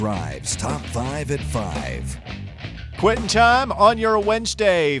Drives Top 5 at 5. Quitting time on your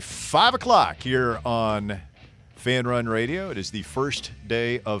Wednesday, 5 o'clock here on Fan Run Radio. It is the first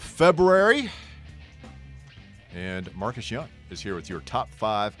day of February. And Marcus Young is here with your Top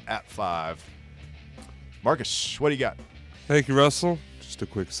 5 at 5. Marcus, what do you got? Thank you, Russell. Just a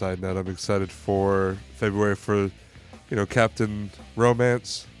quick side note. I'm excited for February for, Captain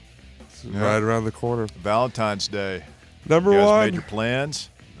Romance. It's right around the corner. Valentine's Day. Number you guys one. made your plans?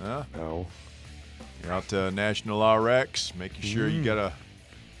 Huh? No. You're out to National RX, making sure you got a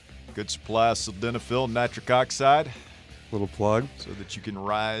good supply of sildenafil and nitric oxide. Little plug. So that you can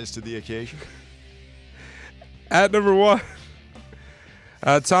rise to the occasion. At number one,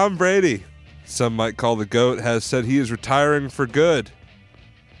 Tom Brady, some might call the GOAT, has said he is retiring for good.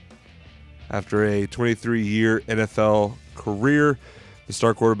 After a 23-year NFL career, the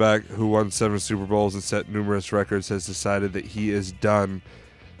star quarterback who won 7 Super Bowls and set numerous records has decided that he is done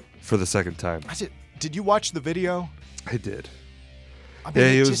for the second time. Did you watch the video? I did. I mean,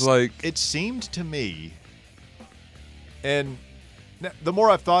 yeah, he was like... It seemed to me, and the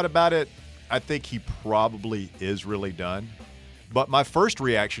more I've thought about it, I think he probably is really done. But my first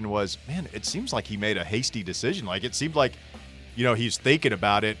reaction was, man, it seems like he made a hasty decision. Like, it seemed like, he's thinking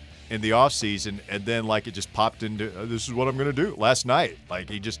about it in the offseason, and then, it just popped into, this is what I'm going to do last night.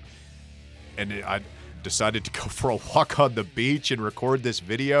 I decided to go for a walk on the beach and record this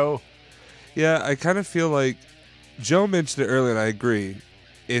video. Yeah, I kind of feel like Joe mentioned it earlier, and I agree.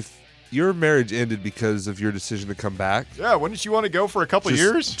 If your marriage ended because of your decision to come back, yeah, wouldn't you want to go for a couple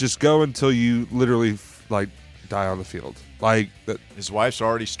years? Just go until you literally die on the field. His wife's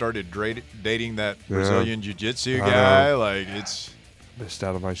already started dating that Brazilian jiu-jitsu guy. It's missed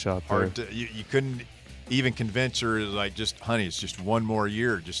out on my shot there. Hard to, you couldn't even convince her, honey, it's just one more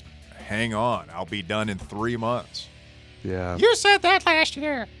year. Just hang on. I'll be done in 3 months. Yeah. You said that last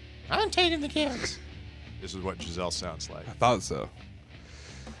year. I'm taking the kids. This is what Giselle sounds like. I thought so.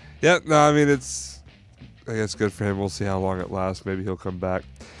 Yeah, no, I mean, I guess good for him. We'll see how long it lasts. Maybe he'll come back.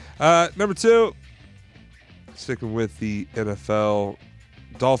 Number 2, sticking with the NFL,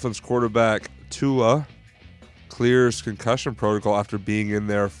 Dolphins quarterback Tua clears concussion protocol after being in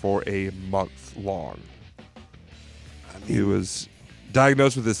there for a month long. He was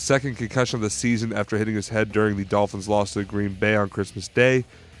diagnosed with his second concussion of the season after hitting his head during the Dolphins' loss to Green Bay on Christmas Day.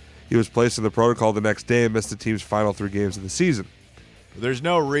 He was placed in the protocol the next day and missed the team's final 3 games of the season. There's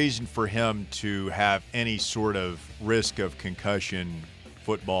no reason for him to have any sort of risk of concussion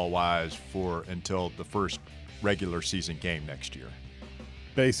football-wise until the first regular season game next year.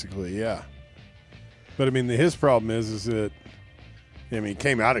 Basically, yeah. But, his problem is that, he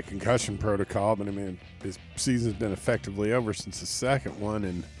came out of concussion protocol, but, his season's been effectively over since the second one,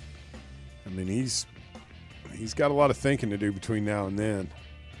 and, he's got a lot of thinking to do between now and then.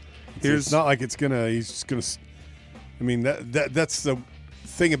 It's not like he's just going to, that's the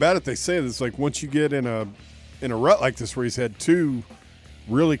thing about it. They say it's like once you get in a rut like this where he's had 2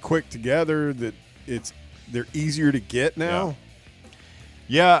 really quick together that they're easier to get now.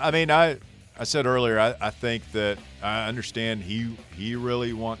 Yeah, I said earlier, I think that I understand he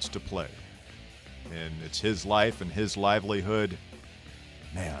really wants to play. And it's his life and his livelihood.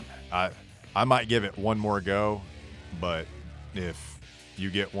 Man, I might give it one more go, but if you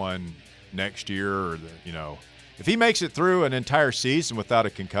get one next year or if he makes it through an entire season without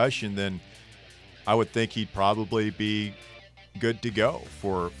a concussion, then I would think he'd probably be good to go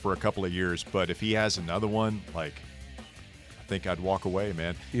for a couple of years. But if he has another one, I think I'd walk away,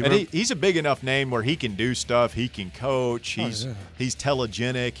 man. He's a big enough name where he can do stuff. He can coach. He's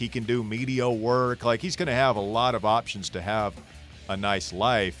telegenic. He can do media work. He's going to have a lot of options to have a nice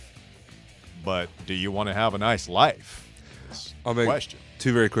life. But do you want to have a nice life? I'll make question.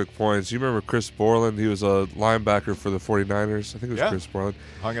 2 very quick points. You remember Chris Borland? He was a linebacker for the 49ers. I think it was Chris Borland.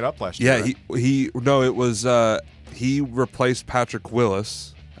 Hung it up last year. Yeah, he replaced Patrick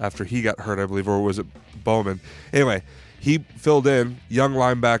Willis after he got hurt, I believe, or was it Bowman? Anyway, he filled in, young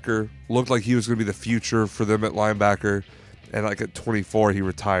linebacker, looked like he was going to be the future for them at linebacker, and at 24 he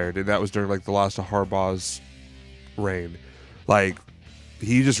retired, and that was during the last of Harbaugh's reign.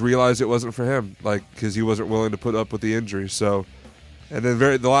 He just realized it wasn't for him, because he wasn't willing to put up with the injury. So, and then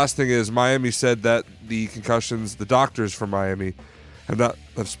the last thing is Miami said that the concussions, the doctors from Miami have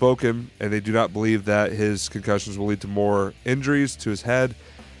spoken, and they do not believe that his concussions will lead to more injuries to his head.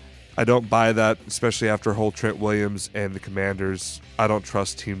 I don't buy that, especially after whole Trent Williams and the Commanders. I don't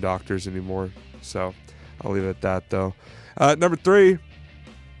trust team doctors anymore, so I'll leave it at that, though. Number 3.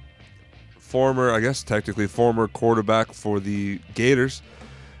 Former quarterback for the Gators,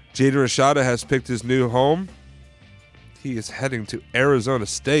 Jaden Rashada has picked his new home. he is heading to Arizona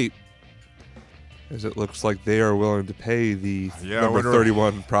State, as it looks like they are willing to pay the Yeah, I number wonder-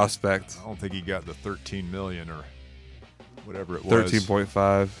 31 prospect. I don't think he got the 13 million or whatever it was.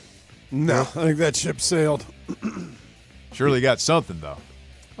 13.5. No, I think that ship sailed. Surely he got something though.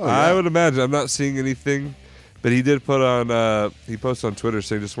 Oh, I would imagine. I'm not seeing anything, but he did put on. He posted on Twitter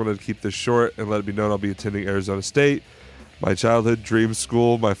saying, "Just wanted to keep this short and let it be known I'll be attending Arizona State, my childhood dream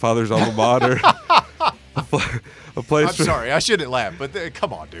school, my father's alma mater, a place. I'm sorry, I shouldn't laugh, but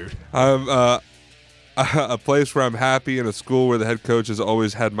come on, dude. I'm a place where I'm happy and a school where the head coach has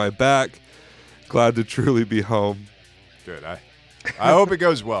always had my back. Glad to truly be home." Good. I hope it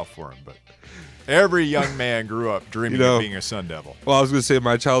goes well for him, but every young man grew up dreaming of being a Sun Devil. Well, I was going to say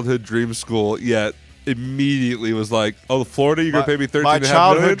my childhood dream school, yet immediately was like, "Oh, Florida, you're going to pay me $13.5 My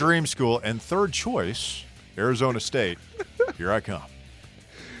childhood million?" dream school and third choice, Arizona State. Here I come.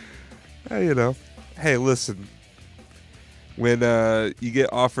 Hey, hey, listen. When you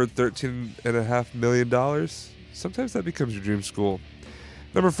get offered $13.5 million, sometimes that becomes your dream school.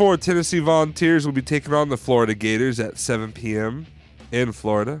 Number 4, Tennessee Volunteers will be taking on the Florida Gators at 7 p.m. in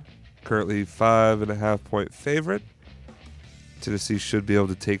Florida. Currently 5.5-point favorite. Tennessee should be able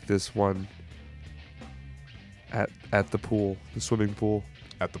to take this one at the pool, the swimming pool.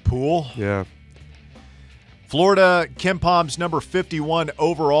 At the pool. Yeah. Florida KenPom's number 51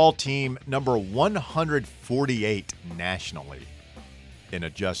 overall team, number 148 nationally in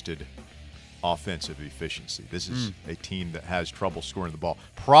adjusted offensive efficiency. This is a team that has trouble scoring the ball.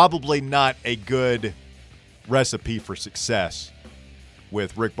 Probably not a good recipe for success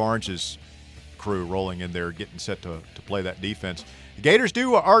with Rick Barnes' crew rolling in there, getting set to play that defense. The Gators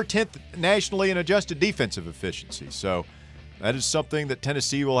are 10th nationally in adjusted defensive efficiency, so that is something that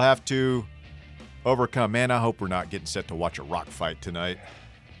Tennessee will have to overcome. Man, I hope we're not getting set to watch a rock fight tonight.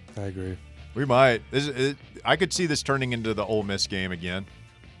 I agree. We might. I could see this turning into the Ole Miss game again.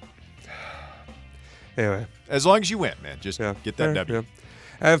 Anyway. As long as you win, man. Just get that W. Yeah.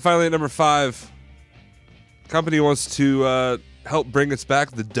 And finally, at number 5, company wants to help bring us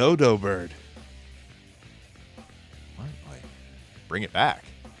back the dodo bird. What? Like, bring it back.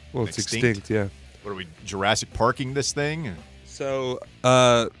 Well, it's extinct, yeah. What are we, Jurassic Parking this thing? So,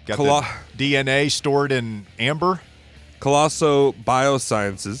 Got the DNA stored in amber? Colosso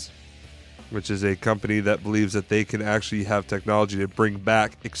Biosciences, which is a company that believes that they can actually have technology to bring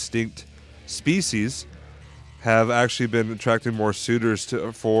back extinct species, have actually been attracting more suitors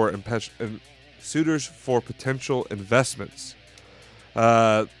for potential investments.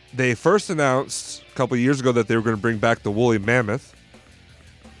 They first announced a couple of years ago that they were going to bring back the woolly mammoth,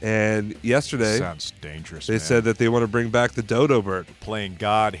 and yesterday Sounds dangerous. they man. said that they want to bring back the dodo bird. Playing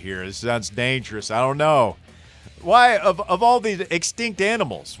God here. This sounds dangerous. I don't know. Why, of all these extinct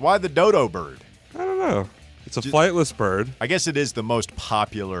animals, why the dodo bird? I don't know. It's a flightless bird. I guess it is the most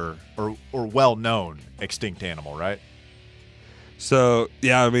popular or well-known extinct animal, right? So,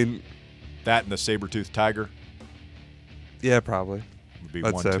 yeah, I mean, That and the saber-toothed tiger yeah, probably. would be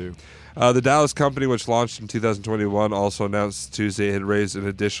I'd one, say. too. The Dallas company, which launched in 2021, also announced Tuesday it had raised an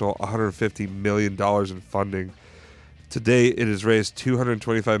additional $150 million in funding. To date, it has raised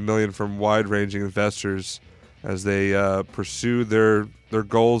 $225 million from wide-ranging investors as they pursue their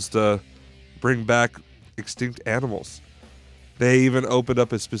goals to bring back extinct animals. They even opened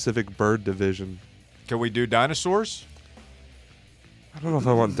up a specific bird division. Can we do dinosaurs? I don't know if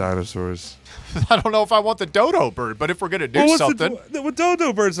I want dinosaurs. I don't know if I want the dodo bird, but if we're going to do something. The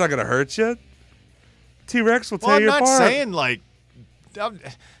dodo bird's not going to hurt you. T-Rex will tear Well, I'm you not apart. saying like.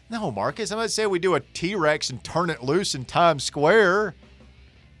 No, Marcus. I'm not saying we do a T-Rex and turn it loose in Times Square.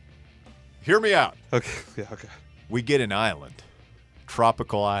 Hear me out. Okay, yeah, okay. We get an island,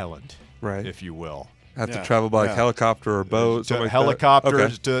 tropical island, Right. if you will. Have to Yeah, travel by like yeah. helicopter or boat, something like that.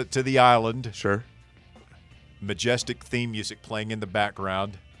 Helicopters Okay. to the island. Sure. Majestic theme music playing in the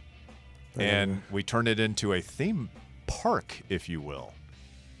background. And we turn it into a theme park, if you will.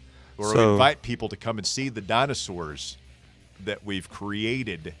 Where we So- invite people to come and see the dinosaurs that we've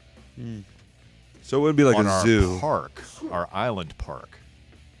created So it wouldn't be like on a our zoo. park, our island park.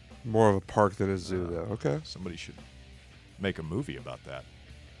 More of a park than a zoo, though. Okay. Somebody should make a movie about that.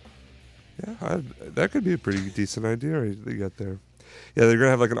 Yeah, that could be a pretty decent idea right, that you got there. Yeah, they're going to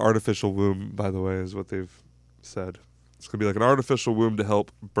have like an artificial womb, by the way, is what they've said. It's going to be like an artificial womb to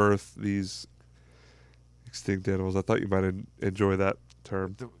help birth these extinct animals. I thought you might enjoy that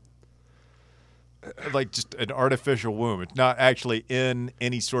term. Like just an artificial womb. It's not actually in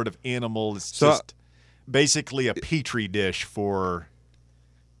any sort of animal. It's So- just basically a petri dish for.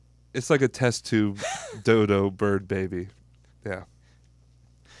 It's like a test tube dodo bird baby. Yeah.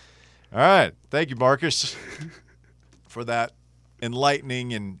 All right. Thank you, Marcus. for that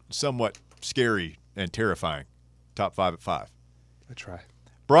enlightening and somewhat scary and terrifying Top 5 at 5. I try.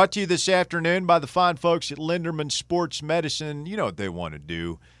 Brought to you this afternoon by the fine folks at Linderman Sports Medicine. You know what they want to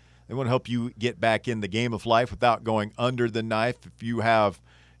do. They want to help you get back in the game of life without going under the knife. If you have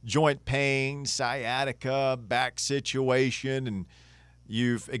joint pain, sciatica, back situation, and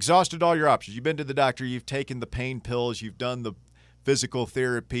you've exhausted all your options. You've been to the doctor, you've taken the pain pills, you've done the physical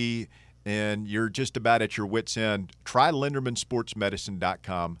therapy, and you're just about at your wit's end. Try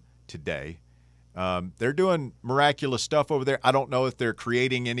LindermanSportsMedicine.com today. They're doing miraculous stuff over there. I don't know if they're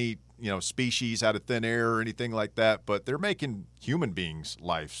creating any, species out of thin air or anything like that, but they're making human beings'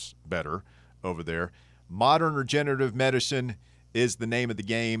 lives better over there. Modern regenerative medicine is the name of the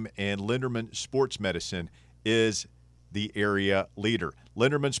game, and Linderman Sports Medicine is the area leader.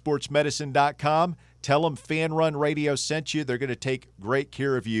 LindermanSportsMedicine.com. Tell them Fan Run Radio sent you. They're going to take great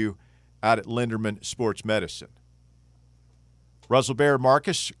care of you out at Linderman Sports Medicine. Russell Bear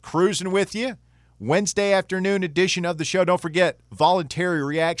Marcus cruising with you. Wednesday afternoon edition of the show. Don't forget, voluntary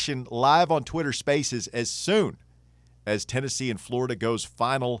reaction live on Twitter Spaces as soon as Tennessee and Florida goes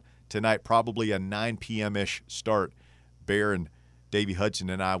final tonight, probably a 9 p.m.-ish start. Bear and Davey Hudson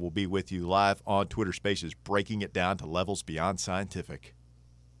and I will be with you live on Twitter Spaces, breaking it down to levels beyond scientific.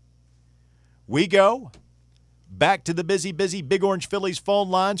 We go back to the busy Big Orange Phillies phone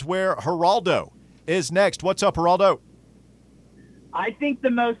lines where Geraldo is next. What's up, Geraldo? I think the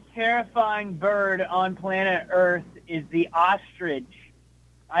most terrifying bird on planet Earth is the ostrich.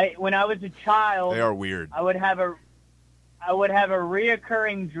 When I was a child, they are weird. I would have a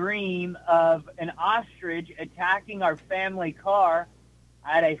reoccurring dream of an ostrich attacking our family car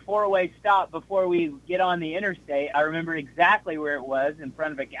at a four-way stop before we get on the interstate. I remember exactly where it was, in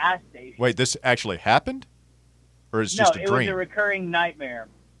front of a gas station. Wait, this actually happened? Or is it just a dream? No, it was a recurring nightmare.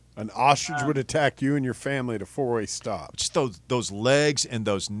 An ostrich would attack you and your family at a four-way stop. Just those legs and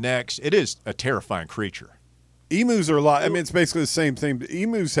those necks. It is a terrifying creature. Emus are a lot. I mean, it's basically the same thing. But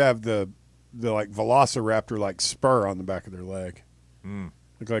emus have the like velociraptor like spur on the back of their leg.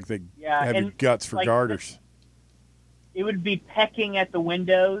 Look like they have your guts for garters. It would be pecking at the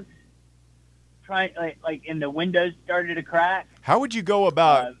windows, trying like and the windows started to crack. How would you go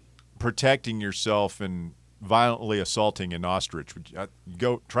about protecting yourself and violently assaulting an ostrich? Would you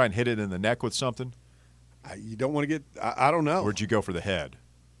go try and hit it in the neck with something? You don't want to get. I don't know. Or would you go for the head?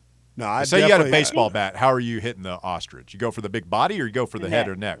 No, I say you got a baseball bat. How are you hitting the ostrich? You go for the big body, or you go for the head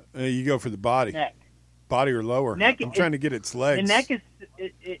or neck? You go for the body. Neck. Body or lower. Neck, I'm trying to get its legs. The neck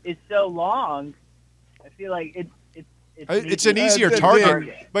is so long. I feel like it's an easier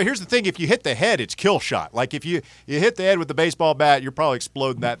target. But here's the thing: if you hit the head, it's kill shot. Like if you hit the head with the baseball bat, you're probably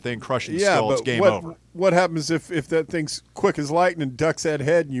exploding that thing, crushing the skull. It's game over. What happens if that thing's quick as lightning, ducks that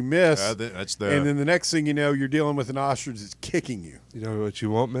head, and you miss? And then the next thing you know, you're dealing with an ostrich that's kicking you. You know what you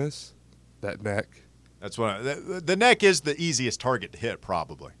won't miss? That neck. That's what the neck is the easiest target to hit,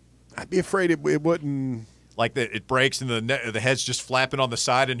 probably. I'd be afraid it wouldn't. Like it breaks and the head's just flapping on the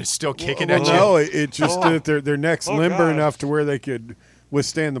side and it's still kicking at you. No, it just their neck's limber enough to where they could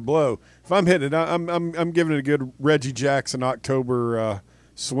withstand the blow. If I'm hitting it, I'm giving it a good Reggie Jackson October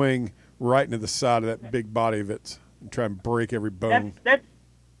swing right into the side of that big body of it and try and break every bone.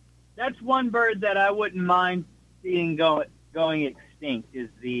 That's one bird that I wouldn't mind seeing going extinct. Is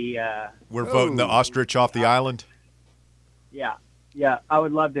the we're voting the ostrich off the island. Yeah, I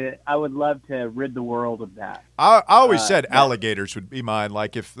would love to rid the world of that. I always said alligators would be mine.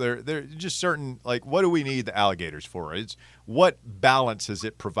 Like if they're just certain, like what do we need the alligators for? It's what balance is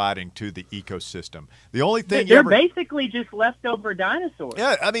it providing to the ecosystem? The only thing they're basically just leftover dinosaurs.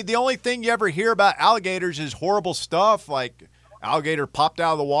 Yeah, I mean the only thing you ever hear about alligators is horrible stuff like alligator popped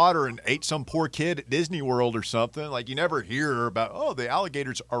out of the water and ate some poor kid at Disney World or something. Like you never hear about the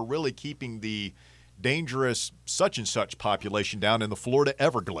alligators are really keeping the dangerous such and such population down in the Florida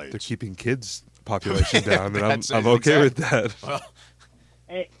Everglades. They're keeping kids' population down, and I'm okay with that. Well,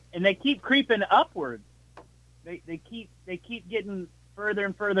 and they keep creeping upward. They keep getting further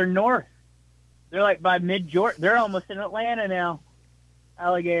and further north. They're like by mid-Georgia. They're almost in Atlanta now.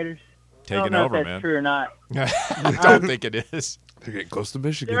 Alligators. Taking I don't know over, if that's man. true or not. I don't think it is. They're getting close to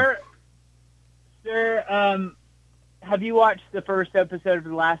Michigan. Sir, have you watched the first episode of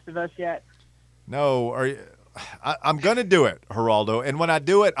The Last of Us yet? No, I'm going to do it, Geraldo. And when I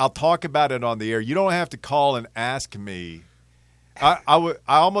do it, I'll talk about it on the air. You don't have to call and ask me. I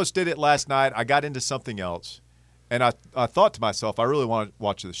almost did it last night. I got into something else. And I thought to myself, I really want to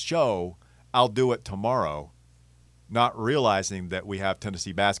watch the show. I'll do it tomorrow, not realizing that we have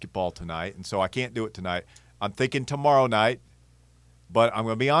Tennessee basketball tonight. And so I can't do it tonight. I'm thinking tomorrow night, But I'm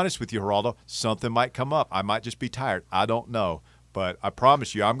going to be honest with you, Geraldo. Something might come up. I might just be tired. I don't know. But I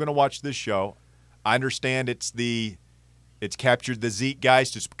promise you, I'm going to watch this show. I understand it's captured the Zeke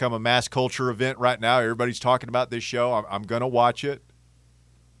guys. It's become a mass culture event right now. Everybody's talking about this show. I'm going to watch it,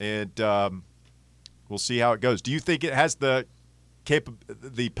 and we'll see how it goes. Do you think it has the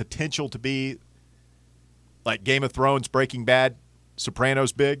potential to be like Game of Thrones, Breaking Bad,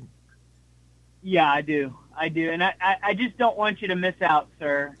 Sopranos big? Yeah, I do, and I just don't want you to miss out,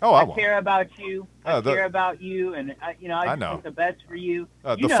 sir. Oh, I won't. care about you. I care about you, and I just want the best for you.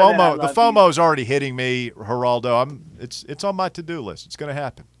 The FOMO's already hitting me, Geraldo. It's on my to-do list. It's going to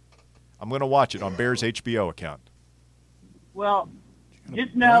happen. I'm going to watch it on Bears HBO account. Well,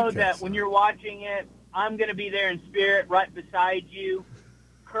 just know that when you're watching it, I'm going to be there in spirit, right beside you,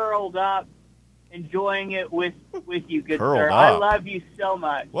 curled up, enjoying it with you, good Curled sir. up. I love you so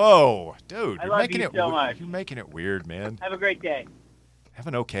much. Whoa, dude! I love you so much. You're making it weird, man. Have a great day. Have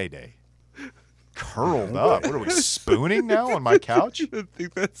an okay day. Curled up. What are we spooning now on my couch? I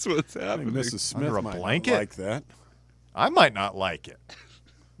think that's what's I think happening. Mrs. Smith Under a might not blanket? like that. I might not like it.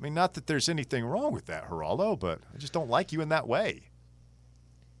 I mean, not that there's anything wrong with that, Geraldo, but I just don't like you in that way.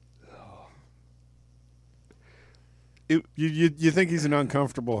 You think he's an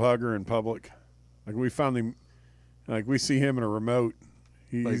uncomfortable hugger in public? Like we see him in a remote.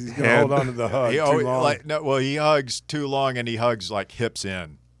 He's going to hold on to the hug too long. He hugs too long, and he hugs like hips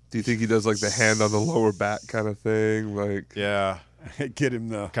in. Do you think he does like the hand on the lower back kind of thing? Like, Yeah, Get him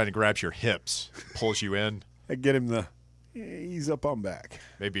the. kind of grabs your hips, pulls you in. Get him the. He's up on back.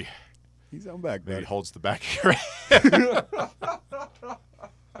 Maybe He's on back, maybe buddy. holds the back of your head.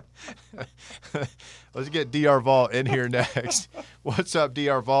 Let's get DR Vault in here next. What's up,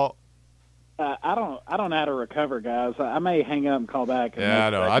 DR Vault? I don't know how to recover, guys. I may hang up and call back. Yeah, I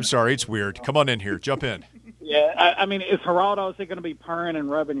know. I'm sorry. It's weird. Come on in here. Jump in. Yeah, I mean, is Geraldo, is he going to be purring and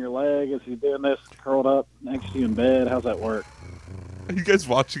rubbing your leg? Is he doing this curled up next to you in bed? How's that work? are you guys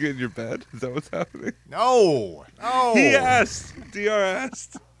watching it in your bed? Is that what's happening? No. He asked. DR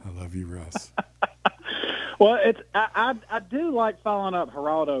asked. I love you, Russ. Well, I do like following up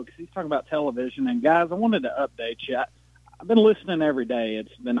Geraldo because he's talking about television. And, guys, I wanted to update you. I've been listening every day.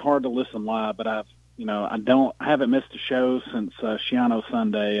 It's been hard to listen live, but I haven't missed a show since Shiano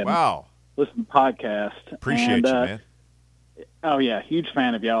Sunday. And Wow. listen to podcast. Appreciate you, man. Oh, yeah, huge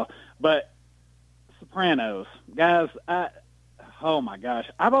fan of y'all. But Sopranos, guys, oh, my gosh.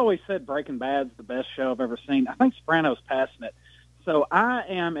 I've always said Breaking Bad's the best show I've ever seen. I think Sopranos passing it. So I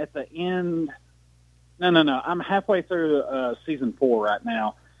am at the end. No. I'm halfway through season 4 right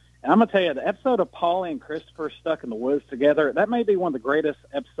now. And I'm going to tell you, the episode of Paulie and Christopher stuck in the woods together, that may be one of the greatest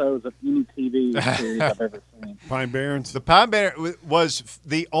episodes of any TV series I've ever seen. Pine Barrens. The Pine Barrens was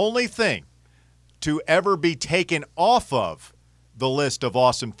the only thing to ever be taken off of the list of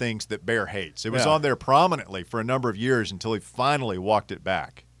awesome things that Bear hates. It was on there prominently for a number of years until he finally walked it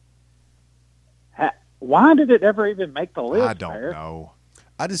back. Why did it ever even make the list? I don't Bear? know.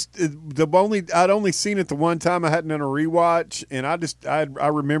 I'd only seen it the one time. I hadn't done a rewatch, and I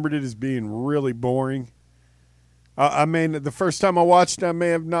remembered it as being really boring. I mean, the first time I watched it, I may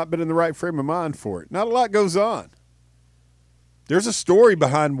have not been in the right frame of mind for it. Not a lot goes on. There's a story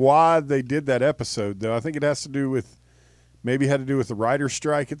behind why they did that episode, though. I think it has to do with the writer's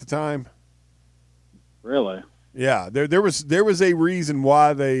strike at the time. Really? Yeah, there was a reason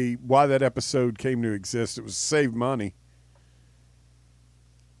why that episode came to exist. It was to save money.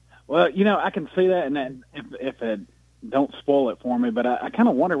 Well, I can see that, and then if it don't spoil it for me, but I kind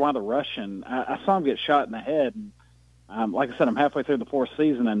of wonder why the Russian. I saw him get shot in the head, and like I said, I'm halfway through the 4th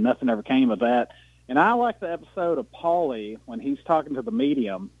season, and nothing ever came of that. And I like the episode of Paulie when he's talking to the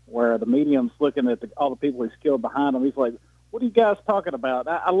medium, where the medium's looking at all the people he's killed behind him. He's like, "What are you guys talking about?"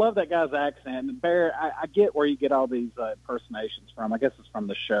 I love that guy's accent. And Bear, I get where you get all these impersonations from. I guess it's from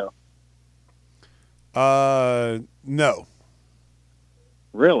the show. No.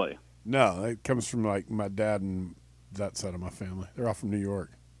 Really? No, it comes from like my dad and that side of my family. They're all from New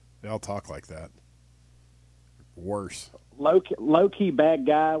York. They all talk like that. Worse. Low key bad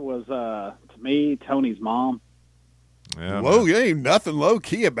guy was to me Tony's mom. Yeah, There ain't nothing low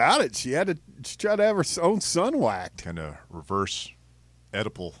key about it. She tried to have her own son whacked. kind of reverse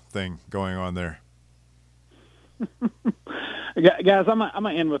Oedipal thing going on there. Guys, I'm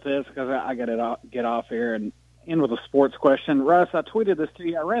gonna end with this because I got to get off here and end with a sports question. Russ, I tweeted this to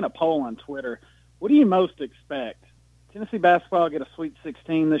you. I ran a poll on Twitter. What do you most expect? Tennessee basketball get a Sweet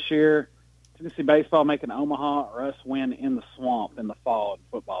 16 this year? Tennessee baseball making Omaha, or us win in the swamp in the fall in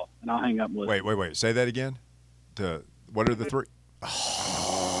football? And I'll hang up and listen. Wait. Say that again. What are the three?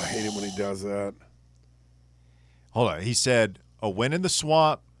 Oh, I hate it when he does that. Hold on. He said a win in the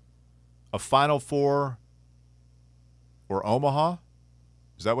Swamp, a Final Four, or Omaha.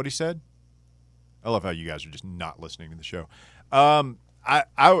 Is that what he said? I love how you guys are just not listening to the show.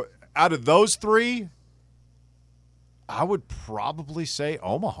 I out of those three, I would probably say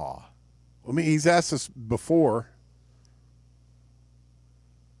Omaha. I mean, he's asked us before.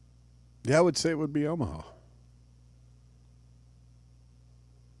 Yeah, I would say it would be Omaha.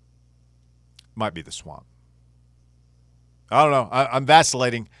 Might be the Swamp. I don't know. I'm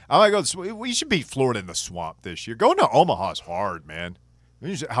vacillating. I might go. We should beat Florida in the Swamp this year. Going to Omaha is hard, man.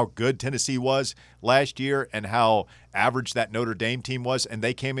 How good Tennessee was last year and how average that Notre Dame team was, and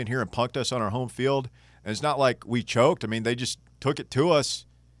they came in here and punked us on our home field. And it's not like we choked. I mean, they just took it to us.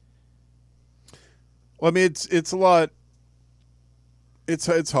 Well, I mean, it's a lot.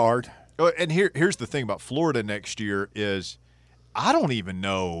 It's hard. And here's the thing about Florida next year is I don't even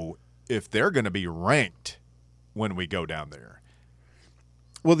know if they're going to be ranked when we go down there.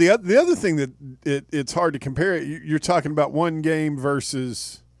 Well, the other thing that it's hard to compare it. You're talking about one game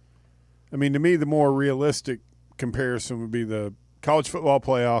versus. I mean, to me, the more realistic comparison would be the college football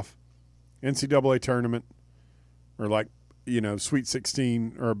playoff, NCAA tournament, or like Sweet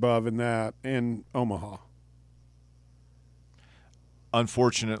 16 or above in that, and Omaha.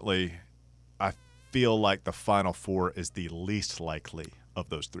 Unfortunately, I feel like the Final Four is the least likely of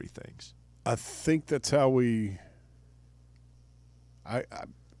those three things. I think that's how we. I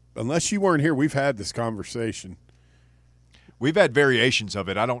unless you weren't here, we've had this conversation. We've had variations of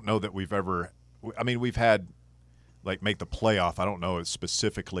it. I don't know that we've ever. I mean, we've had like make the playoff. I don't know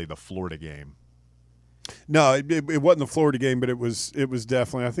specifically the Florida game. No, it wasn't the Florida game, but it was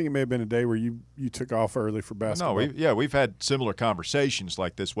definitely. I think it may have been a day where you took off early for basketball. No, we've had similar conversations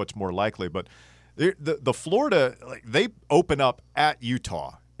like this. What's more likely, but the Florida, like, they open up at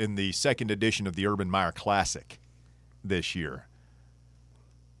Utah in the second edition of the Urban Meyer Classic this year,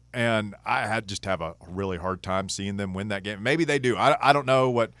 and I just have a really hard time seeing them win that game. Maybe they do. I don't know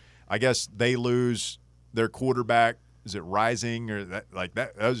what. I guess they lose their quarterback. Is it Rising or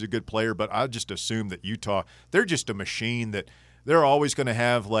that was a good player, but I just assume that Utah, they're just a machine that they're always going to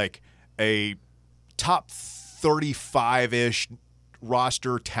have like a top 35-ish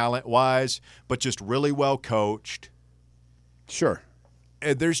roster talent-wise, but just really well coached. Sure.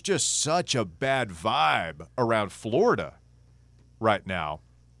 And there's just such a bad vibe around Florida right now.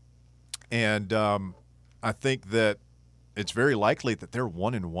 And I think that it's very likely that they're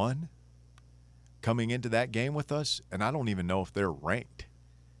 1-1. Coming into that game with us, and I don't even know if they're ranked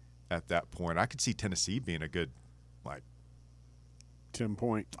at that point. I could see Tennessee being a good, like,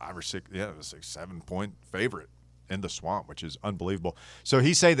 10-point, 5 or 6, 7-point favorite in the Swamp, which is unbelievable. So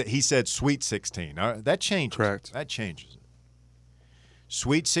he said Sweet 16. That changes. Correct. That changes.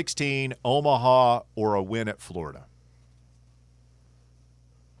 Sweet 16, Omaha, or a win at Florida.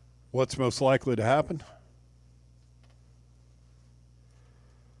 What's most likely to happen?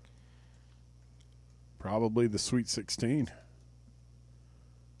 Probably the Sweet 16,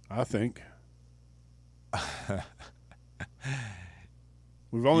 I think.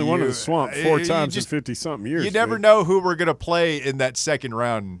 We've only won in the Swamp 4 times in 50-something years. You never know who we're going to play in that second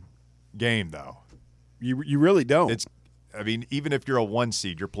round game, though. You really don't. I mean, even if you're a 1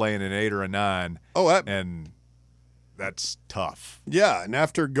 seed, you're playing an 8 or a 9. And that's tough. Yeah, and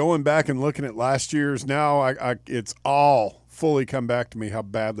after going back and looking at last year's now, it's all fully come back to me how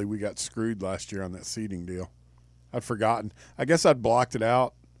badly we got screwed last year on that seeding deal. I'd forgotten. I guess I'd blocked it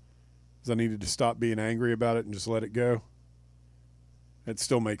out because I needed to stop being angry about it and just let it go. It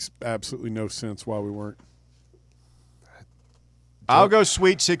still makes absolutely no sense why we weren't. I'll go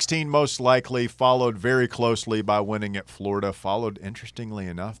Sweet 16 most likely, followed very closely by winning at Florida, followed, interestingly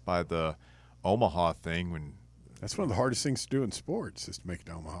enough, by the Omaha thing. That's one of the hardest things to do in sports is to make it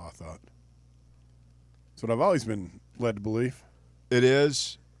to Omaha, I thought. That's what I've always been led to believe. It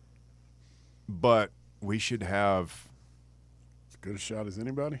is, but we should have as good a shot as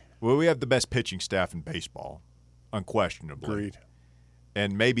anybody. Well, we have the best pitching staff in baseball, unquestionably. Agreed.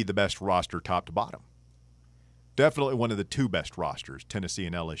 And maybe the best roster top to bottom. Definitely one of the 2 best rosters, Tennessee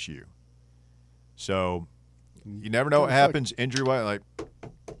and LSU. So you never know what happens. Injury-wise, like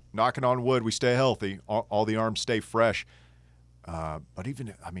knocking on wood, we stay healthy. All the arms stay fresh. But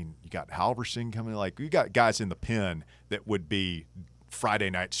even, I mean, you got Halverson coming. Like, you got guys in the pen that would be Friday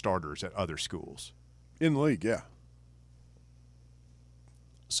night starters at other schools. In the league, yeah.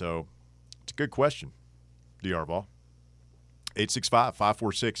 So it's a good question, D-Arval.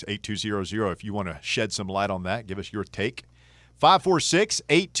 865-546-8200. If you want to shed some light on that, give us your take.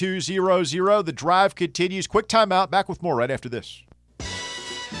 546-8200. The drive continues. Quick timeout. Back with more right after this.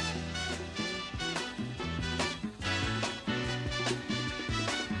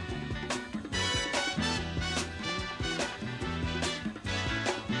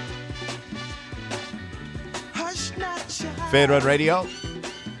 Fan Run Radio.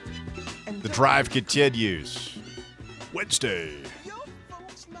 The drive continues. Wednesday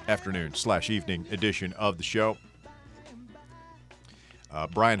afternoon / evening edition of the show.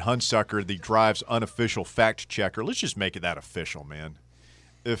 Brian Hunsucker, the drive's unofficial fact checker. Let's just make it that official, man.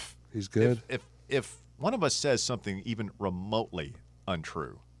 If He's good. If one of us says something even remotely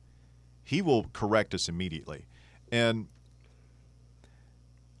untrue, he will correct us immediately. And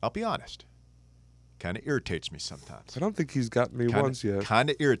I'll be honest, kind of irritates me sometimes. I don't think he's gotten me once yet.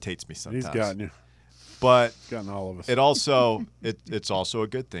 Kind of irritates me sometimes. He's gotten you. But He's gotten all of us. it also it's also a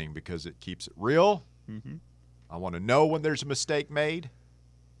good thing because it keeps it real. Mm-hmm. I want to know when there's a mistake made,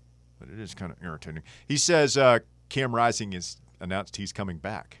 but it is kind of irritating. He says Cam Rising has announced he's coming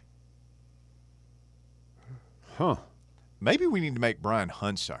back. Huh. Maybe we need to make Brian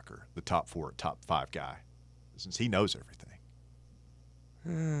Hunsucker the top 5 guy, since he knows everything.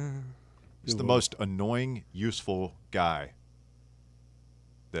 He's the most annoying, useful guy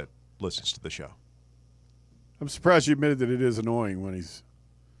that listens to the show. I'm surprised you admitted that it is annoying when he's.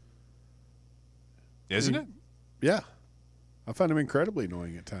 Isn't it? Yeah. I find him incredibly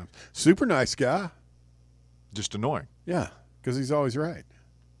annoying at times. Super nice guy. Just annoying. Yeah, because he's always right.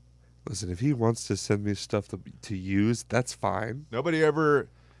 Listen, if he wants to send me stuff to use, that's fine. Nobody ever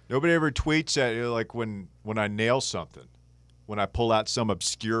tweets at you like when I nail something, when I pull out some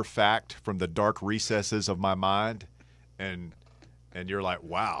obscure fact from the dark recesses of my mind, and you're like,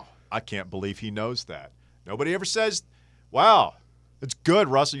 wow, I can't believe he knows that. Nobody ever says, wow, it's good,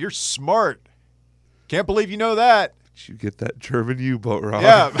 Russell. You're smart. Can't believe you know that. Did you get that German U-boat wrong?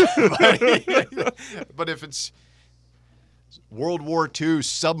 Yeah, but if it's World War II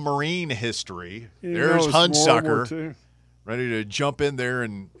submarine history, there's Hunsucker ready to jump in there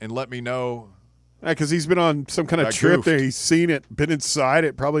and let me know. Because he's been on some kind of I trip goofed. there. He's seen it, been inside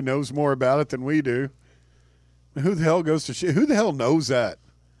it, probably knows more about it than we do. Who the hell goes to shit? Who the hell knows that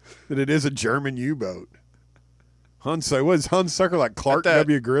it is a German U-boat? Hunsucker. What is Hunsucker like Clark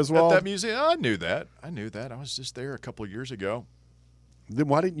W. Griswold? At that museum, I knew that. I was just there a couple of years ago. Then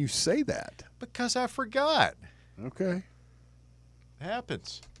why didn't you say that? Because I forgot. Okay. It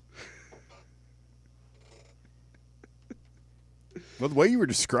happens. Well, the way you were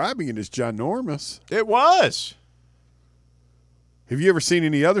describing it is ginormous. It was. Have you ever seen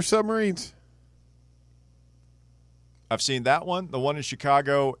any other submarines? I've seen that one, the one in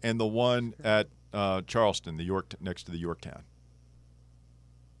Chicago, and the one at Charleston, next to the Yorktown.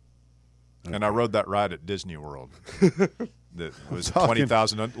 Okay. And I rode that ride at Disney World. That was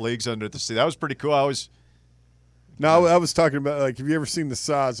 20,000 leagues under the sea. That was pretty cool. I was talking about, like, have you ever seen the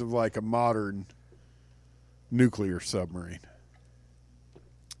size of, like, a modern nuclear submarine?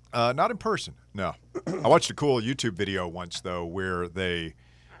 Not in person, no. I watched a cool YouTube video once, though, where they,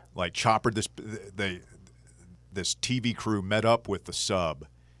 like, choppered this TV crew met up with the sub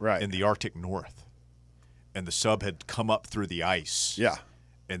in the Arctic North. And the sub had come up through the ice. Yeah.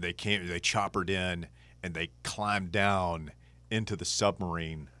 And they choppered in, and they climbed down into the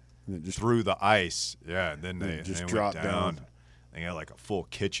submarine through the ice. Yeah, and then they dropped went down. They had like a full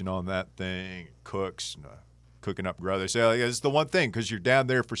kitchen on that thing, cooks, and cooking up grub. They say like, it's the one thing, because you're down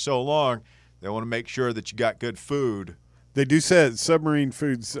there for so long, they want to make sure that you got good food. They do say submarine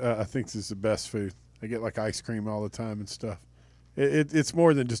foods, I think, this is the best food. They get like ice cream all the time and stuff. It's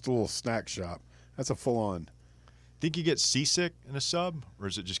more than just a little snack shop. That's a full-on. Think you get seasick in a sub, or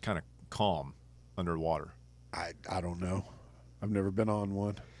is it just kind of calm underwater? I don't know. I've never been on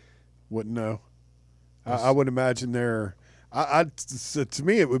one. Wouldn't know. I would imagine they're. To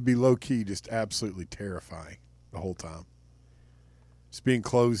me, it would be low key, just absolutely terrifying the whole time. Just being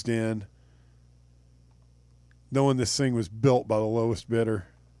closed in, knowing this thing was built by the lowest bidder.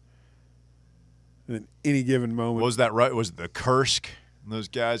 And at any given moment, What was that right? Was it the Kursk? And those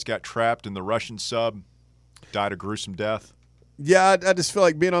guys got trapped in the Russian sub, died a gruesome death. Yeah, I just feel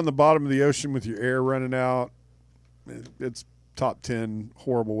like being on the bottom of the ocean with your air running out. It's top 10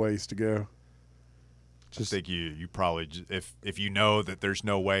 horrible ways to go. I think you probably, if you know that there's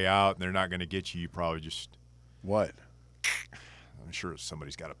no way out and they're not going to get you, you probably just. What? I'm sure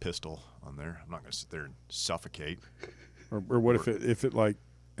somebody's got a pistol on there. I'm not going to sit there and suffocate. Or what if it like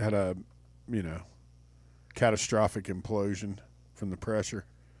had a, catastrophic implosion from the pressure?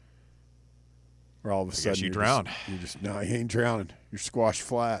 Or all of a sudden you drown. No, you ain't drowning. You're squashed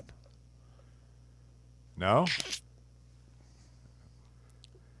flat. No?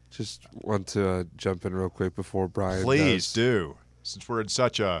 Just want to jump in real quick before Brian Please does. do, since we're in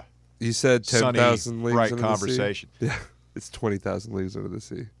such a You said 10,000 leagues bright under conversation. the sea? Yeah, it's 20,000 leagues under the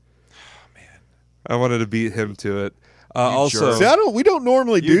sea. Oh, man. I wanted to beat him to it. Also, See, we don't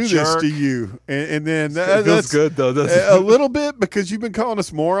normally You do this jerk. to you, and then it feels that's good though, doesn't a it? little bit because you've been calling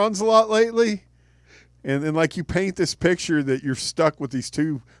us morons a lot lately, and then like you paint this picture that you're stuck with these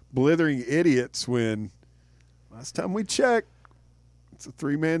two blithering idiots when last time we checked, it's a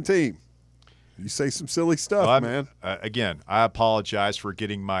 3-man team. You say some silly stuff, Well, man. Again, I apologize for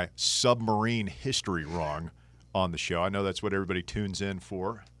getting my submarine history wrong on the show. I know that's what everybody tunes in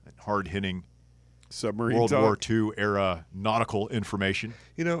for, hard-hitting Submarine World talk. War II era nautical information.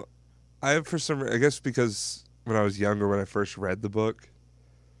 You know, I guess because when I was younger, when I first read the book,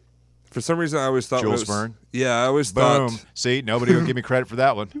 for some reason I always thought Jules it was, Verne. Yeah, I always Boom. thought. See, nobody will give me credit for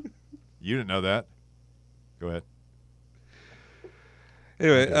that one. You didn't know that. Go ahead.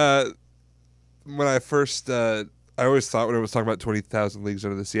 Anyway, when I first, I always thought when it was talking about 20,000 Leagues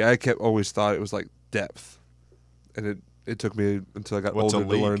Under the Sea, I always thought it was like depth, and it took me until I got What's a older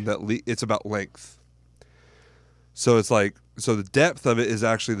to league? learn that it's about length. So it's like the depth of it is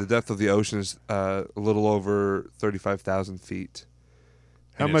actually the depth of the ocean is a little over 35,000 feet.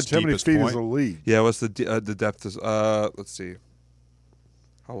 How In its many deepest feet is point? a league? Yeah, what's the depth is? Let's see.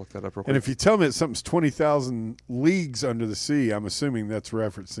 I'll look that up real quick. And if you tell me that something's 20,000 leagues under the sea, I'm assuming that's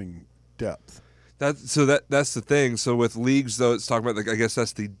referencing depth. That's the thing. So with leagues, though, it's talking about I guess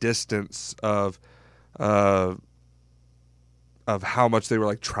that's the distance of how much they were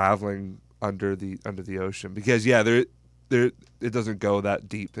like traveling under the ocean. Because there it doesn't go that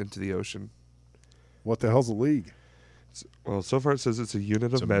deep into the ocean. What the hell's a league? Well, so far it says it's a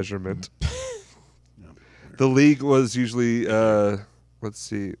unit of measurement. The league was usually 3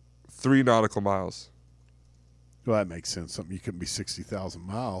 nautical miles. Well, that makes sense. Something you couldn't be 60,000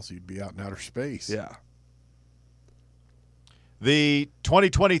 miles. You'd be out in outer space. Yeah. The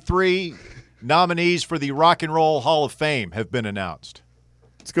 2023 nominees for the Rock and Roll Hall of Fame have been announced.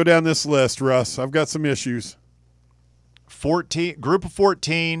 Let's go down this list, Russ. I've got some issues. 14, group of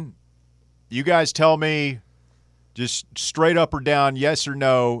 14. You guys tell me just straight up or down, yes or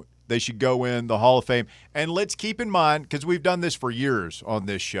no, they should go in the Hall of Fame. And let's keep in mind, because we've done this for years on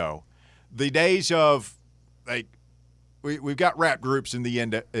this show, the days of like we've got rap groups in the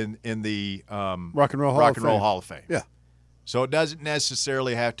Rock and Roll Hall of Fame. Yeah. So it doesn't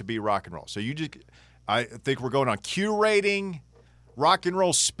necessarily have to be rock and roll. So I think we're going on Q rating, rock and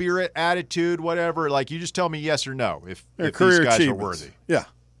roll spirit, attitude, whatever. Like you just tell me yes or no if these career guys are achievements. worthy. Yeah.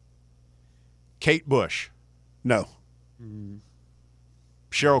 Kate Bush, No.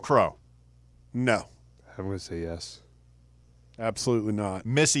 Sheryl Crow, No. I'm going to say yes. Absolutely not.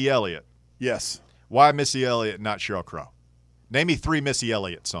 Missy Elliott. Yes. Why Missy Elliott, not Sheryl Crow? Name me 3 Missy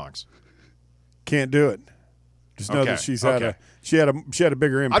Elliott songs. Can't do it. Just know Okay, that she's okay. had a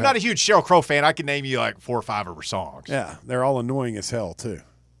bigger impact. I'm not a huge Sheryl Crow fan. I can name you like 4 or 5 of her songs. Yeah, they're all annoying as hell too.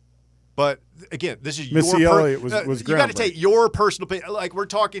 But again, this is Missy your Elliott was you got to groundbreaking. take your personal opinion. Like we're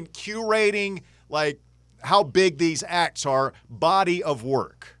talking Q rating, like how big these acts are, body of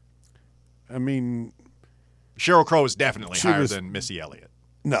work. I mean, Sheryl Crow is definitely She higher was- than Missy Elliott.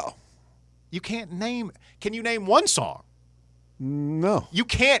 no. You can't name. Can you name one song? No. You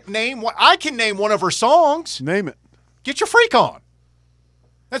can't name one. I can name one of her songs. Name it. Get Your Freak On.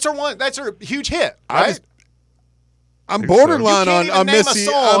 That's her one. That's her huge hit, right? I'm so. borderline You on, can't even on name a Missy.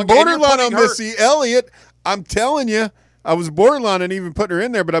 song, I'm and you're borderline on putting her- Missy Elliott. I'm telling you, I was borderline on even putting her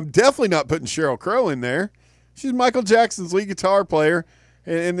in there, but I'm definitely not putting Sheryl Crow in there. She's Michael Jackson's lead guitar player,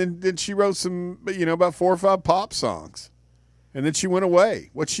 and then she wrote some, about 4 or 5 pop songs, and then she went away.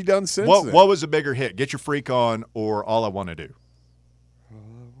 What's she done since then? What was a bigger hit? Get Your Freak On or All I Want to Do? All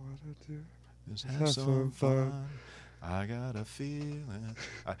I want to do Is have some fun. I got a feeling.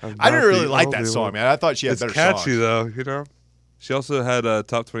 I'm I didn't not really the like that only song, one. man. I thought she had It's better catchy songs. though, She also had a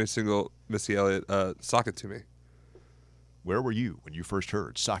top 20 single, Missy Elliott, "Sock It to Me." Where were you when you first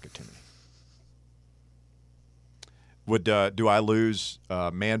heard "Sock It to Me"? Would do I lose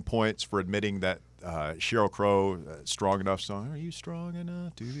man points for admitting that Sheryl Crow "Strong Enough" song? Are you strong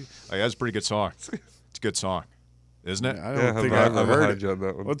enough to be? Like, that's a pretty good song. It's a good song, isn't it? I don't think I've I'm ever heard behind it. you on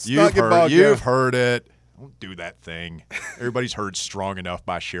that one. Let's You've not get heard. bogged You've down. heard it. Don't do that thing. Everybody's heard "Strong Enough"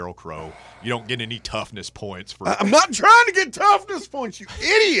 by Sheryl Crow. You don't get any toughness points for. I'm not trying to get toughness points, you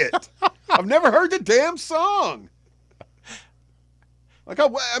idiot. I've never heard the damn song. Like I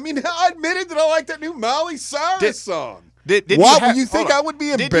admitted that I like that new Miley Cyrus song. Did Why have- would you think hold on. I would be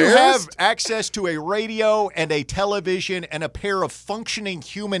Did you have embarrassed? access to a radio and a television and a pair of functioning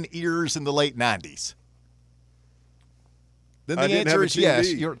human ears in the late 90s? Then the I didn't answer have a is yes.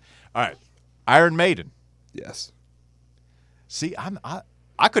 TV. You're all right. Iron Maiden. Yes. See,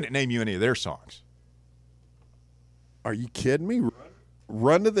 I couldn't name you any of their songs. Are you kidding me?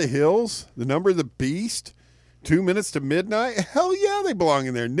 Run to the Hills, The Number of the Beast, 2 Minutes to Midnight. Hell yeah, they belong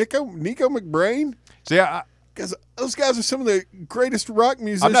in there. Nico McBrain. See, Because those guys are some of the greatest rock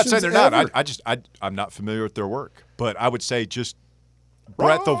musicians. I'm not saying they're ever. not. I'm not familiar with their work, but I would say just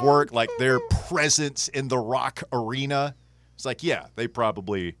breadth of work, like their presence in the rock arena. It's like, yeah, they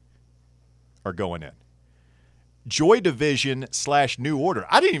probably are going in. Joy Division / New Order.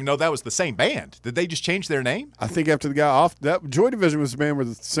 I didn't even know that was the same band. Did they just change their name? I think after the guy off that Joy Division was the band where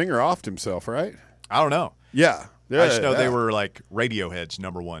the singer offed himself, right? I don't know. Yeah. I just know they were like Radiohead's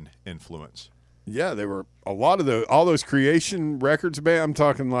 #1 influence. Yeah, they were a lot of all those Creation Records band. I'm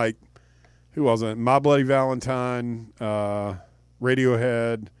talking like, who was it? My Bloody Valentine,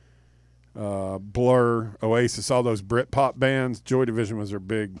 Radiohead, Blur, Oasis, all those Britpop bands. Joy Division was their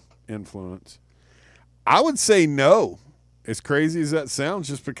big influence. I would say no, as crazy as that sounds,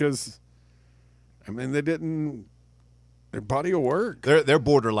 just because, I mean, they didn't, their body of work. They're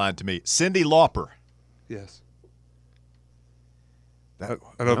borderline to me. Cyndi Lauper. Yes. That,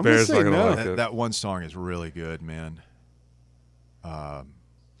 I know I'm Bear's gonna not say going to no. like it. that one song is really good, man.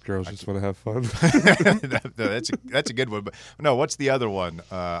 Girls just want to have fun. that's a good one. But no, what's the other one?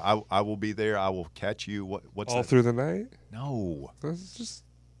 I will be there. I will catch you. What's All that? through the night? No, That's just,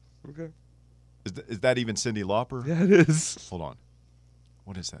 okay. is that even Cyndi Lauper? Yeah, it is. Hold on.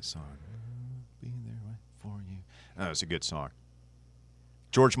 What is that song? Be there for you. Oh, it's a good song.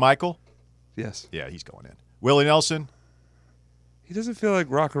 George Michael? Yes. Yeah, he's going in. Willie Nelson? He doesn't feel like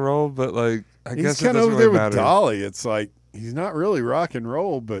rock and roll, but like, I He's guess it kind of doesn't over really there with matter. Dolly. It's like, he's not really rock and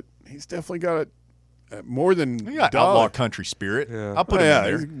roll, but he's definitely got it more than He got Dolly. outlaw country spirit. Yeah. I'll put Oh, him yeah,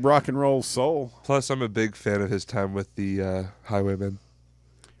 in he's there. rock and roll soul. Plus, I'm a big fan of his time with the Highwaymen.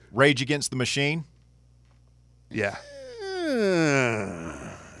 Rage Against the Machine? Yeah.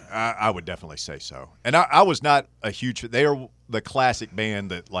 I would definitely say so. And I was not a huge – they are the classic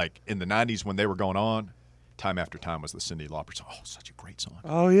band that, like, in the 90s when they were going on, time after time was the Cyndi Lauper song. Oh, such a great song.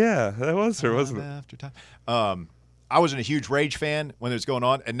 Oh, yeah. That was her, wasn't it? Time after time. I wasn't a huge Rage fan when it was going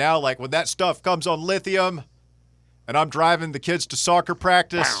on. And now, like, when that stuff comes on Lithium and I'm driving the kids to soccer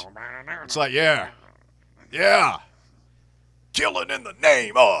practice, it's like, yeah. Killing in the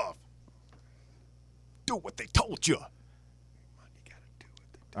name of. Do what they told you.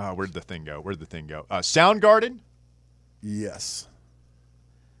 Where'd the thing go? Soundgarden? Yes.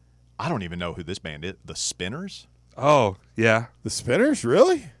 I don't even know who this band is. The Spinners? Oh, yeah. The Spinners,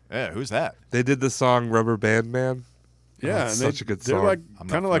 really? Yeah, who's that? They did the song Rubber Band Man. Yeah, it's and such a good They're song. like I'm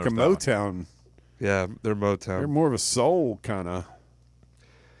not kind of like a familiar with that Motown. Yeah, they're They're Motown. more of a soul kind of.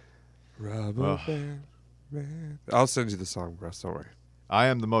 Rubber Band Man. I'll send you the song, Russ. Don't worry. I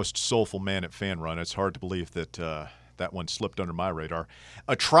am the most soulful man at Fan Run. It's hard to believe that that one slipped under my radar.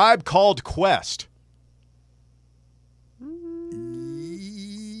 A Tribe Called Quest.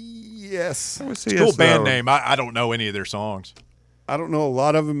 Yes. I would say Cool yes to band that one. name. I don't know any of their songs. I don't know a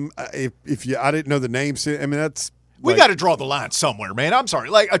lot of them. If you, I didn't know the names. I mean, that's We like- got to draw the line somewhere, man. I'm sorry.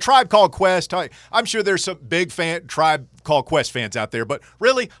 Like A Tribe Called Quest. I'm sure there's some big Tribe Called Quest fans out there, but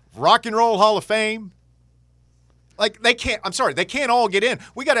really, Rock and Roll Hall of Fame. Like they can't. I'm sorry. They can't all get in.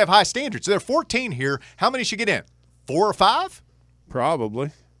 We got to have high standards. There are 14 here. How many should get in? 4 or 5?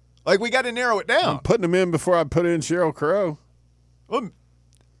 probably. Like we got to narrow it I'm down. putting them in before I put in Sheryl Crow.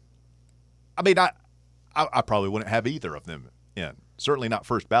 I mean, I probably wouldn't have either of them in. Certainly not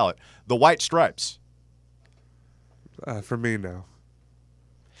first ballot. The White Stripes. For me, no.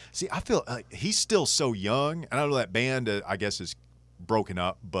 See, I feel like he's still so young. And I know that band, I guess, is broken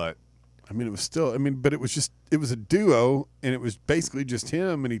up, but I mean, it was still. I mean, but it was a duo, and it was basically just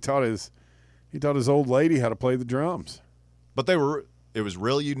him, and he taught his old lady how to play the drums. it was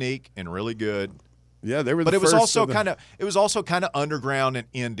really unique and really good. Yeah, they were. But the it was first also of the kind of underground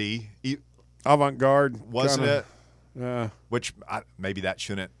and indie, avant-garde, wasn't kinda, it? Which maybe that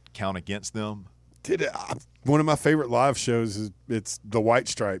shouldn't count against them. One of my favorite live shows it's the White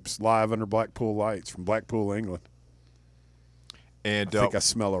Stripes live under Blackpool Lights from Blackpool, England. And I think I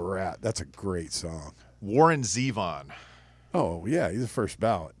smell a rat. That's a great song. Warren Zevon. Oh yeah, he's a first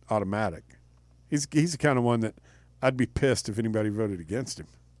ballot, automatic. He's the kind of one that I'd be pissed if anybody voted against him.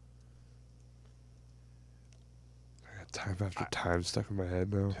 I got Time After Time stuck in my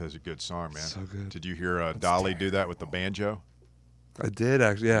head now. That was a good song, man. So good. Did you hear Dolly do that with the banjo? I did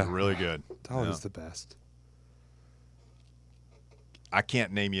actually. Yeah, Really good. Dolly's Yeah. the best. I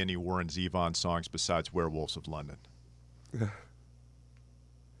can't name you any Warren Zevon songs besides Werewolves of London.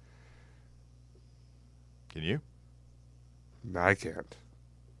 Can you? No, I can't.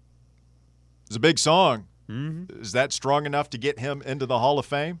 It's a big song. Mm-hmm. Is that strong enough to get him into the Hall of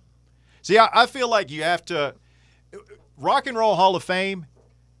Fame? See, I feel like you have to – Rock and Roll Hall of Fame,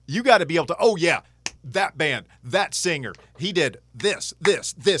 you got to be able to – oh, yeah, that band, that singer, he did this,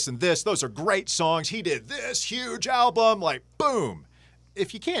 and this. Those are great songs. He did this huge album. Like, boom.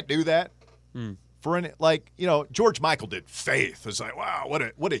 If you can't do that, for any, like, you know, George Michael did Faith. It's like, wow,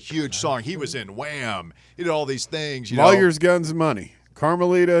 what a huge song. He was in Wham. He did all these things. You know? Lawyers, Guns, and Money.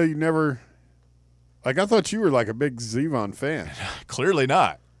 Carmelita, you never – like, I thought you were like a big Zevon fan. Clearly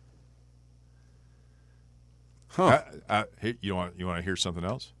not. Huh. Hey, you want to hear something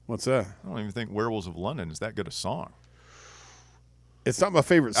else? What's that? I don't even think Werewolves of London is that good a song. It's not my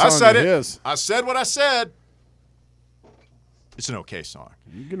favorite song. I said of it. his. I said what I said. It's an okay song.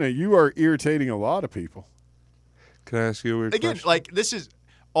 You are irritating a lot of people. Can I ask you a weird Again, question? like, this is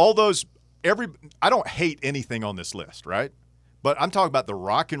all those I don't hate anything on this list, right? But I'm talking about the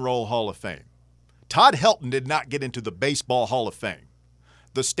Rock and Roll Hall of Fame. Todd Helton did not get into the Baseball Hall of Fame.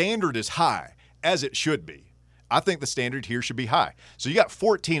 The standard is high, as it should be. I think the standard here should be high. So you got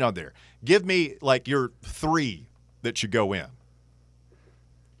 14 on there. Give me, like, your 3 that should go in.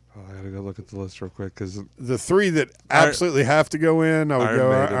 Oh, I got to go look at the list real quick because The 3 that absolutely have to go in, I would Iron go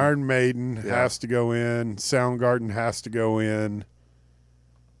Maiden. Iron Maiden Yeah. has to go in. Soundgarden has to go in.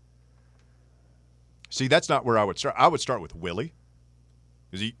 See, that's not where I would start. I would start with Willie.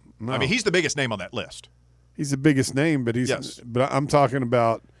 Is he? No. I mean, he's the biggest name on that list. He's the biggest name, but Yes. But I'm talking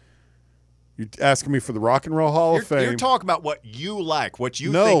about. You're asking me for the Rock and Roll Hall of Fame. You're talking about what you like, what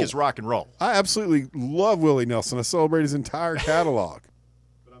you No. think is rock and roll. I absolutely love Willie Nelson. I celebrate his entire catalog.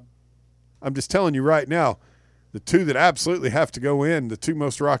 I'm just telling you right now, the 2 that absolutely have to go in, the 2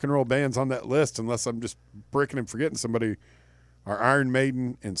 most rock and roll bands on that list, unless I'm just bricking and forgetting somebody, are Iron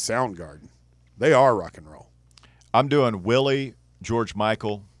Maiden and Soundgarden. They are rock and roll. I'm doing Willie, George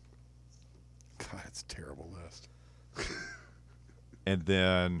Michael, God, it's a terrible list. and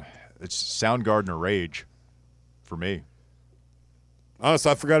then it's Soundgarden or Rage for me.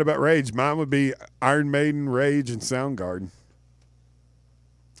 Honestly, I forgot about Rage. Mine would be Iron Maiden, Rage, and Soundgarden.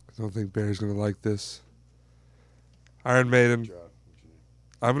 I don't think Barry's going to like this. Iron Maiden.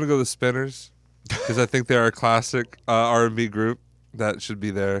 I'm going to go the Spinners because I think they're a classic R&B group that should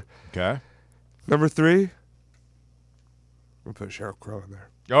be there. Okay. Number 3, I'm going to put Sheryl Crow in there.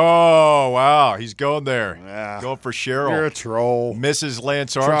 Oh, wow. He's going there. Yeah. Going for You're a Cheryl. troll. Mrs.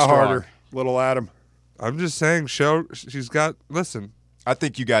 Lance Try Armstrong. harder, little Adam. I'm just saying, she's got, listen, I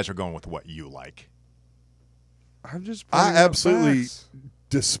think you guys are going with what you like. I'm just I bringing up absolutely facts.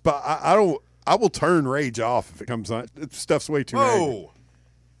 despise. I don't. I will turn Rage off if it comes on. Stuff's way too. angry. Whoa.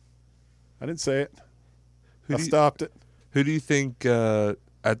 I didn't say it. Who I do you- stopped it. Who do you think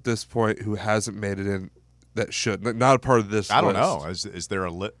at this point who hasn't made it in that should? Not a part of this I don't list. know. Is there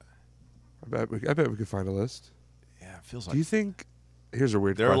a list? I bet we could find a list. Yeah, it feels Do you think, here's a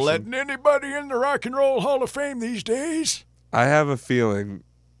weird they're question. letting anybody in the Rock and Roll Hall of Fame these days? I have a feeling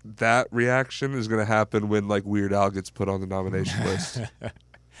that reaction is going to happen when like Weird Al gets put on the nomination list.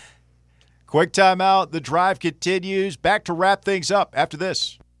 Quick timeout. The drive continues. Back to wrap things up after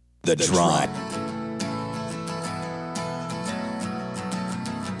this. The Drive.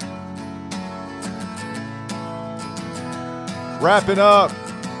 Wrapping up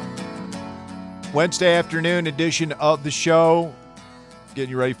Wednesday afternoon edition of the show.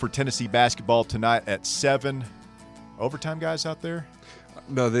 Getting you ready for Tennessee basketball tonight at 7. Overtime guys out there?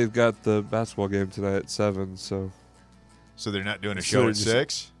 No, they've got the basketball game tonight at 7, so So they're not doing a So show they're at just-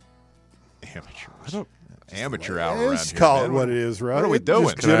 6? Amateurs. Amateur hour Yeah, around just here. call it man. what it is, right? What are we It's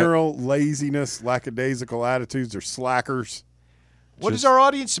just doing? general laziness, lackadaisical attitudes, or slackers. What is our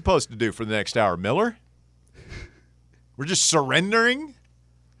audience supposed to do for the next hour, Miller? We're just surrendering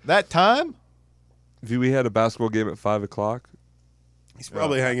that time? if we had a basketball game at 5 o'clock, He's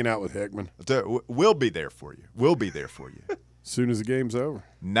probably hanging out with Hickman We'll be there for you. We'll be there for you. as soon as the game's over.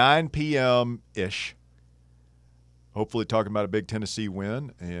 9 p.m.-ish. Hopefully talking about a big Tennessee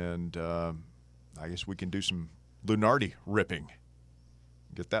win, and I guess we can do some Lunardi ripping.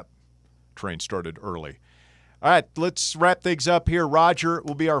 Get that train started early. All right, let's wrap things up here. Roger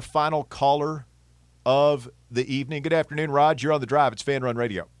will be our final caller of the evening. Good afternoon, Rod. You're on the drive. It's Fan Run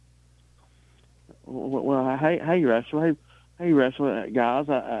Radio. Well, hey, Russell. Hey, Russell, guys.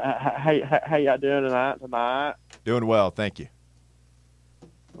 How y'all doing tonight? Doing well, thank you.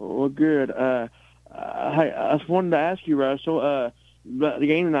 Well, good. Hey, I just wanted to ask you, Russell, about the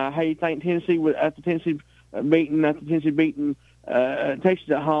game tonight. How you think Tennessee after Tennessee beating Texas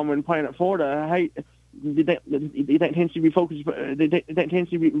at home and playing at Florida? Hey, do you think Tennessee be focused? Do you think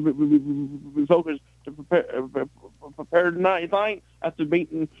Tennessee be focused to prepare tonight? You think after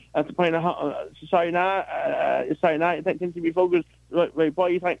playing Saturday night, you think Tennessee be focused?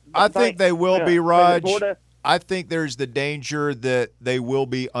 What you think? I think they will be, Raj. Florida? I think there's the danger that they will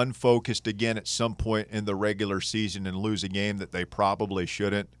be unfocused again at some point in the regular season and lose a game that they probably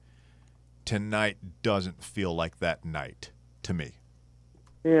shouldn't. Tonight doesn't feel like that night to me.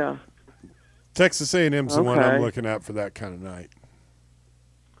 Yeah. Texas A&M's the one I'm looking at for that kind of night.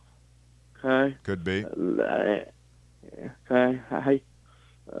 Okay. Could be. Okay. Hey.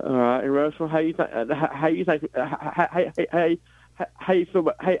 All right, and Russell, how you think? How you feel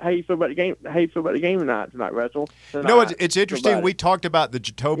about the game? How you feel about the game tonight, Russell? You know, it's interesting. We talked about the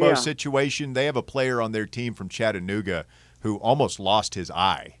Jatobo situation. They have a player on their team from Chattanooga who almost lost his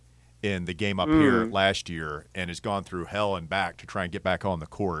eye in the game up here last year and has gone through hell and back to try and get back on the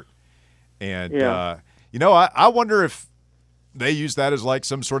court. And you know, I wonder if they use that as like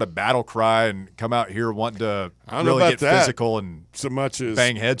some sort of battle cry and come out here wanting to really get physical and so much as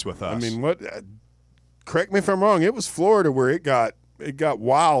bang heads with us. I mean, what? Correct me if I'm wrong. It was Florida where it got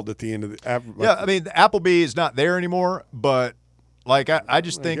wild at the end of the. I mean, Appleby is not there anymore, but like I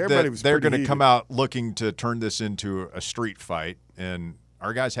just think that they're going to come out looking to turn this into a street fight, and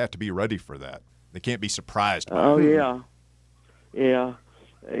our guys have to be ready for that. They can't be surprised by it. Yeah,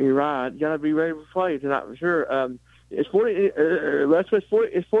 you're right. You got to be ready for play tonight for sure. Is Florida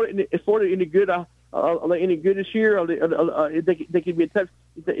any good? Are they any good this year? They could be a tough.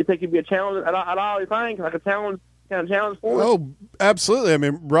 If they could be a challenge at all, you think like a challenge for us? Oh, absolutely. I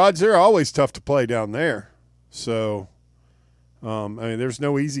mean, Rods, they're always tough to play down there. So, I mean, there's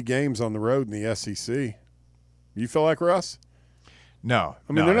no easy games on the road in the SEC. You feel like Russ? No,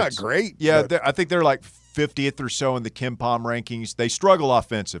 I mean they're not great. Yeah, I think they're like 50th or so in the KenPom rankings. They struggle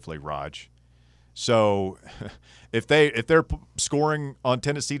offensively, Raj. So if they're scoring on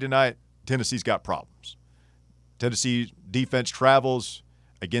Tennessee tonight, Tennessee's got problems. Tennessee defense travels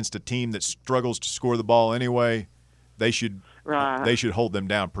against a team that struggles to score the ball anyway. They should hold them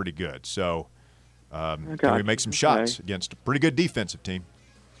down pretty good. So can we make some shots against a pretty good defensive team?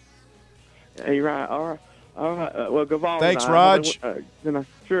 Yeah, you're right. All right. Well, go ball. Thanks, Raj.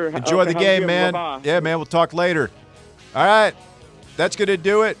 Sure. Enjoy the game, man. Bye-bye. Yeah, man. We'll talk later. All right. That's going to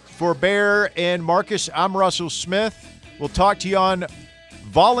do it for Bear and Marcus. I'm Russell Smith. We'll talk to you on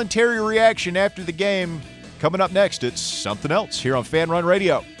voluntary reaction after the game. Coming up next, it's something else here on Fan Run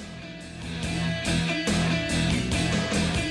Radio.